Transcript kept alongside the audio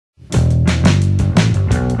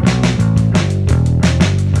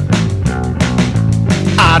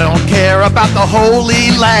care about the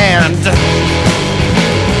Holy Land.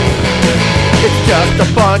 It's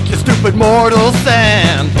just a bunch of stupid mortal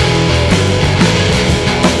sand.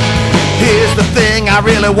 Here's the thing I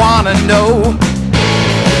really wanna know.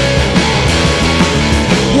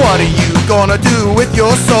 What are you gonna do with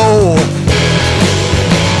your soul?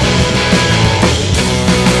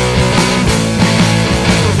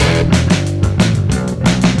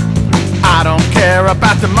 I don't care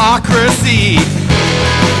about democracy.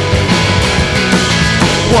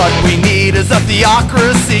 What we need is a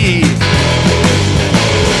theocracy.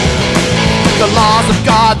 The laws of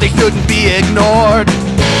God, they shouldn't be ignored.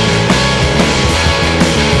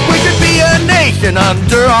 We should be a nation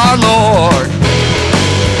under our Lord.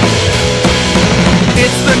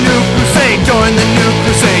 It's the new crusade, join the new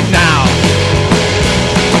crusade now.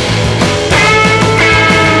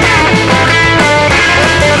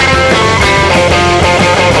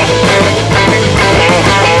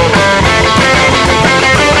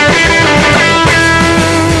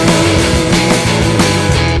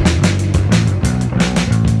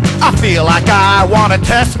 I feel like I want to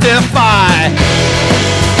testify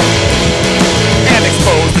and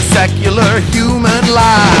expose the secular human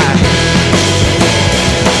lie.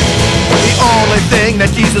 The only thing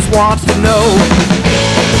that Jesus wants to know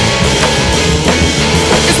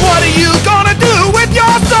is what are you gonna do with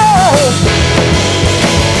your soul?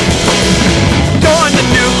 Join the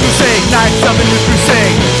new crusade, Knights of the new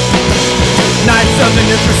crusade, Knights of the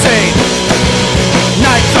new crusade.